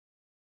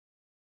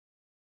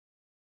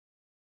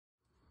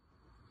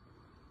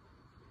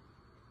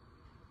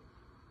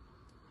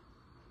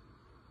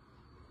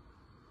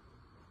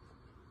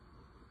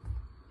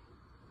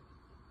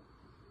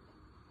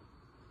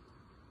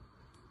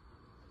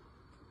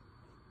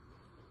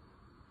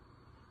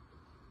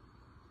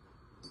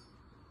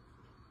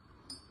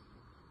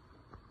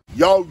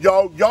Yo,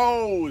 yo,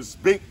 yo, it's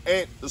Big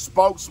Ant, the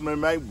spokesman,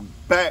 man. We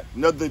back.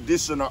 Another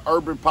edition of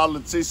Urban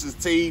Politicians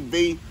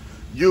TV,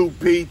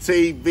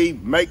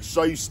 UPTV. Make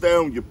sure you stay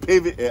on your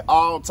pivot at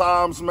all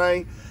times,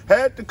 man.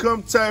 Had to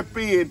come tap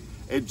in,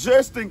 and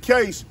just in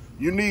case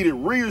you needed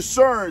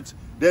reassurance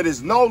that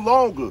it's no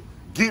longer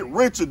get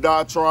rich or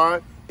die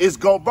trying, it's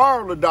go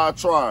viral or die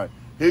trying.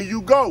 Here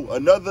you go.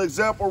 Another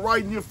example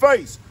right in your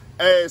face.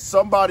 As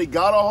somebody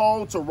got a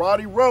hold to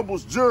Rowdy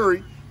Rebel's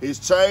jewelry, his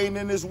chain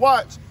and his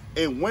watch,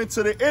 and went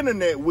to the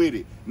internet with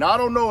it. Now, I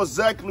don't know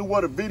exactly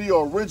where the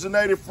video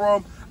originated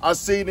from. I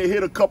seen it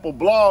hit a couple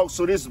blogs,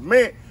 so this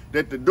meant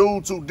that the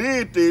dudes who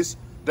did this,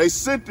 they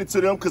sent it to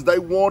them because they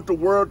want the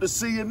world to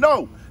see and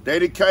know. They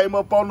done came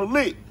up on the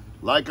lick.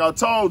 Like I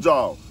told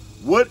y'all,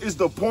 what is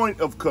the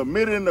point of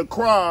committing a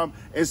crime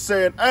and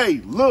saying,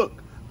 hey, look,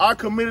 I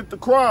committed the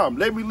crime.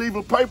 Let me leave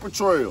a paper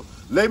trail.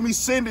 Let me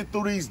send it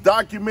through these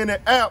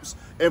documented apps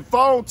and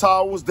phone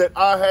towers that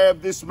I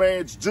have this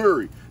man's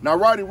jewelry. Now,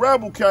 Rowdy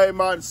Rebel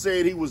came out and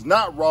said he was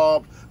not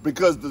robbed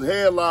because the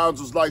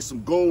headlines was like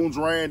some goons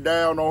ran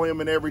down on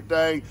him and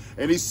everything.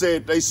 And he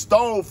said they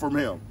stole from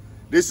him.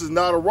 This is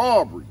not a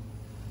robbery.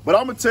 But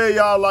I'm going to tell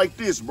y'all like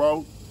this,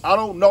 bro. I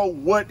don't know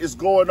what is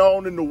going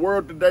on in the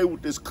world today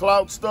with this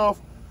clout stuff,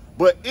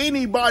 but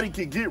anybody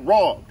can get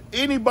robbed.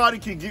 Anybody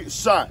can get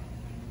shot.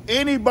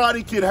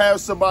 Anybody can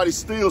have somebody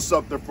steal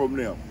something from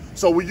them.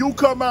 So when you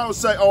come out and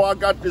say, oh, I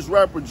got this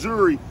rapper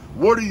jewelry,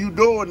 what are you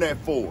doing that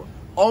for?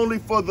 Only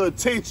for the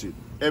attention.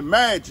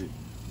 Imagine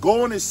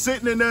going and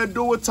sitting in there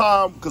doing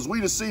time, because we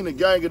done seen a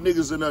gang of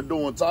niggas in there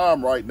doing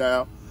time right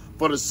now,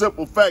 for the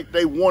simple fact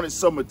they wanted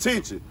some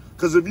attention.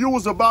 Because if you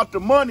was about the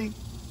money,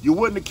 you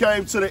wouldn't have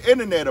came to the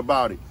internet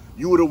about it.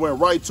 You would have went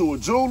right to a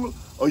jeweler,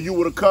 or you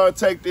would have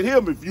contacted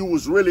him if you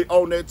was really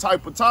on that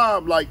type of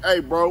time. Like,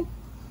 hey, bro,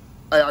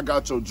 hey, I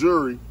got your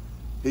jewelry.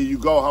 Here you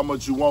go, how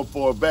much you want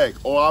for it back?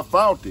 Or I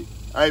found it.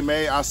 Hey,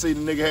 man, I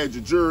seen the nigga had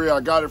your jewelry.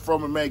 I got it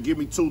from him, man. Give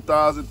me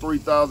 $2,000,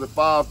 $3,000,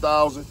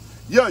 $5,000.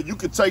 Yeah, you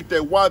could take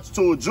that watch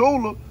to a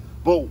jeweler,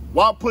 but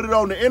why put it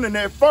on the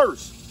internet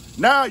first?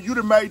 Now you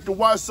done made the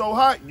watch so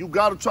hot, you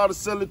got to try to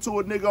sell it to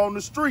a nigga on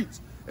the streets.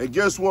 And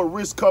guess what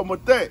risk come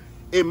with that?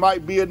 It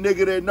might be a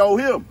nigga that know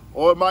him,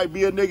 or it might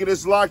be a nigga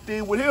that's locked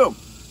in with him.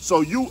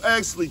 So you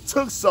actually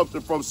took something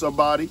from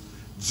somebody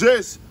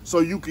just so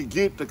you could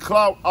get the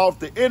clout off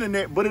the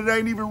internet, but it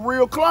ain't even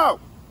real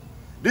clout.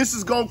 This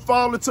is going to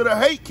fall into the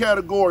hate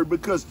category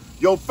because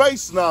your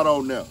face not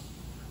on there.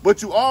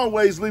 But you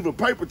always leave a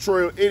paper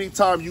trail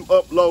anytime you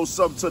upload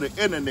something to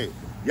the internet.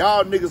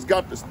 Y'all niggas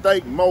got to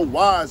think more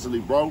wisely,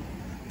 bro.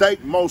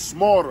 Think more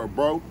smarter,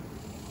 bro.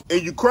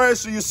 And you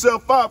crashing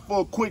yourself out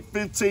for a quick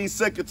 15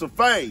 seconds of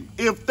fame,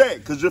 if that,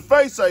 because your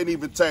face ain't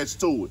even attached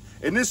to it.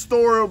 And this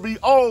story will be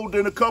old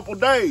in a couple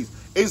days.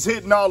 It's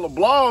hitting all the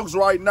blogs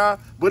right now,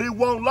 but it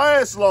won't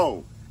last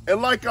long.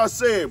 And like I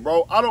said,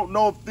 bro, I don't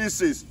know if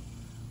this is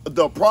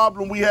the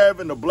problem we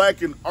have in the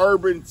black and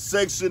urban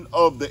section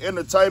of the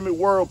entertainment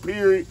world,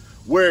 period,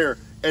 where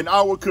in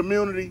our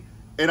community,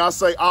 and I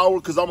say our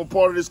because I'm a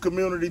part of this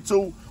community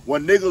too,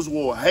 when niggas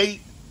will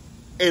hate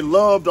and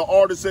love the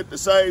artist at the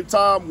same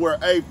time, where,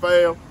 hey,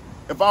 fam,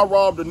 if I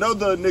robbed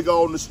another nigga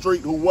on the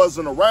street who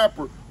wasn't a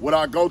rapper, would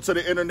I go to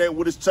the internet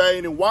with his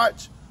chain and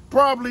watch?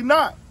 Probably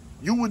not.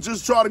 You would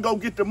just try to go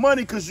get the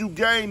money because you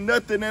gain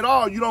nothing at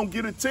all. You don't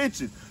get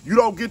attention. You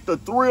don't get the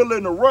thrill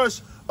and the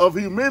rush of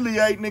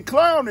humiliating and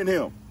clowning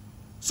him.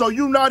 So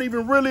you're not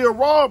even really a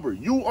robber.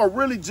 You are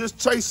really just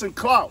chasing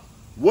clout.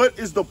 What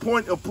is the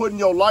point of putting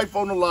your life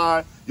on the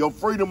line, your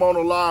freedom on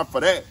the line for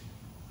that?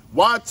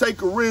 Why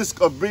take a risk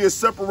of being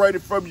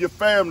separated from your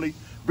family,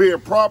 being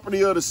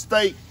property of the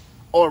state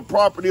or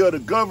property of the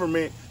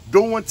government,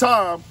 doing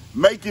time,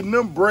 making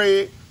them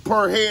bread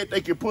per head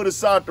they can put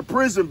aside the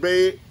prison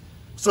bed,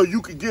 so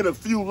you can get a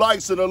few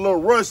likes and a little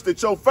rush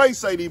that your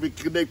face ain't even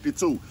connected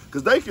to.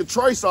 Because they can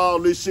trace all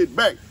this shit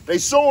back. They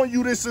showing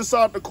you this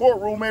inside the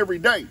courtroom every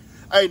day.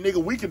 Hey,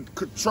 nigga, we can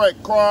track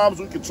crimes.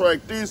 We can track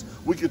this.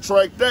 We can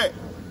track that.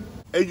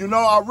 And, you know,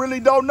 I really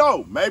don't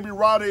know. Maybe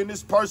Rowdy and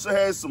this person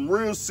has some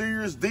real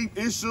serious, deep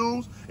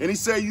issues. And he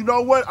said, you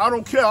know what? I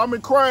don't care. I'm in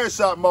crash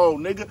out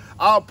mode, nigga.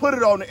 I'll put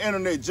it on the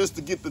internet just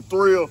to get the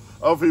thrill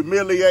of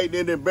humiliating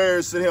and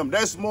embarrassing him.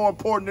 That's more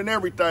important than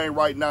everything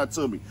right now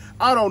to me.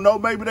 I don't know.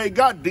 Maybe they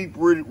got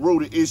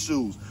deep-rooted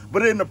issues.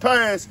 But in the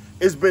past,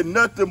 it's been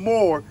nothing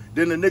more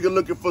than a nigga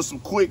looking for some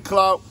quick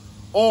clout,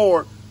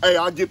 or, hey,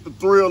 I get the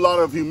thrill out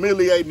of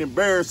humiliating and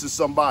embarrassing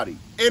somebody.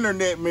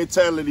 Internet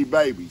mentality,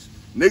 babies.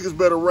 Niggas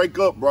better wake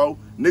up, bro.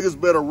 Niggas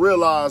better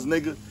realize,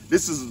 nigga,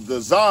 this is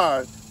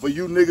designed for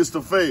you niggas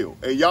to fail.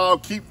 And y'all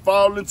keep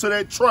falling into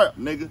that trap,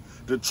 nigga.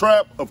 The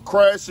trap of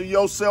crashing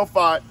yourself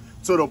out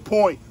to the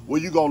point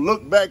where you gonna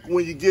look back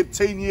when you get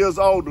 10 years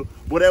older,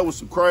 boy, that was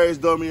some crash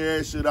dummy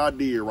ass shit I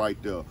did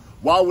right there.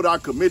 Why would I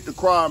commit the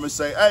crime and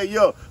say, hey,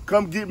 yo,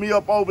 come get me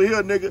up over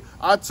here, nigga.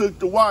 I took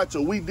the watch,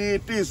 or we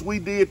did this, we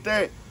did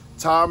that.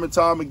 Time and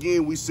time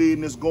again, we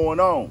seeing this going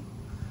on.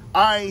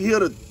 I ain't here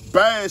to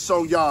bash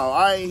on y'all.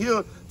 I ain't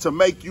here to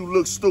make you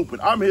look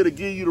stupid. I'm here to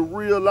give you the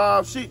real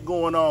live shit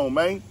going on,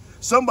 man.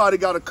 Somebody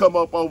got to come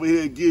up over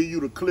here and give you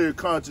the clear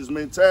conscious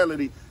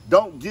mentality.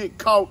 Don't get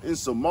caught in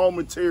some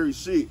momentary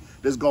shit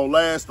that's going to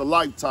last a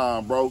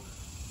lifetime, bro.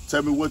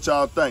 Tell me what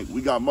y'all think.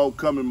 We got more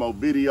coming, more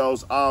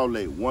videos, all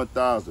that.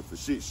 1,000 for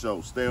shit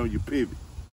show. Stay on your pivot.